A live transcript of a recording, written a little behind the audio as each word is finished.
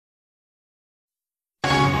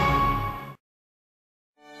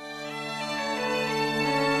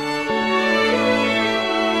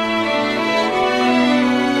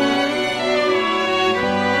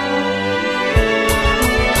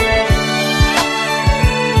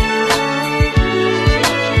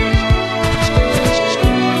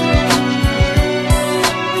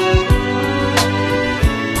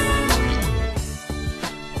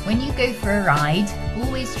ride,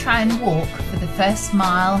 always try and walk for the first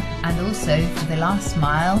mile and also for the last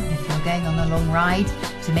mile if you're going on a long ride,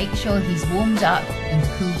 to make sure he's warmed up and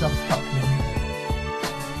cooled off properly.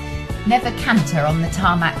 Never canter on the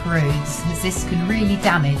tarmac roads, as this can really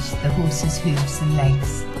damage the horse's hooves and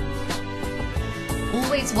legs.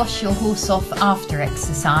 Always wash your horse off after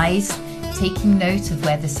exercise, taking note of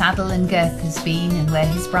where the saddle and girth has been and where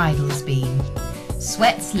his bridle's been.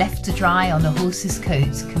 Sweats left to dry on a horse's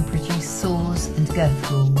coat can produce sores and girth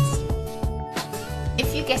galls.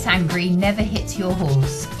 If you get angry, never hit your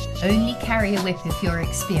horse. Only carry a whip if you're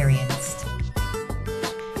experienced.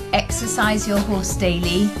 Exercise your horse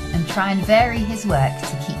daily and try and vary his work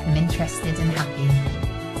to keep him interested and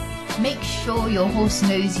happy. Make sure your horse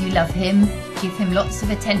knows you love him, give him lots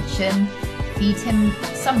of attention, feed him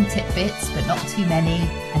some tidbits but not too many,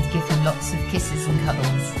 and give him lots of kisses and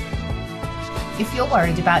cuddles. If you're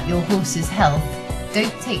worried about your horse's health,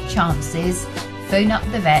 don't take chances, phone up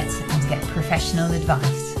the vet and get professional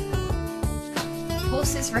advice.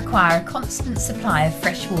 Horses require a constant supply of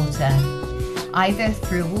fresh water, either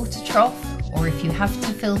through a water trough, or if you have to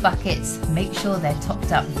fill buckets, make sure they're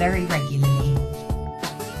topped up very regularly.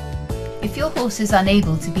 If your horse is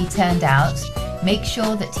unable to be turned out, make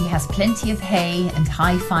sure that he has plenty of hay and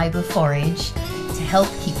high fibre forage to help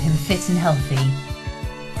keep him fit and healthy.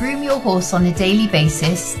 Groom your horse on a daily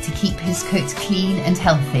basis to keep his coat clean and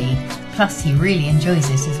healthy, plus he really enjoys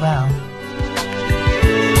it as well.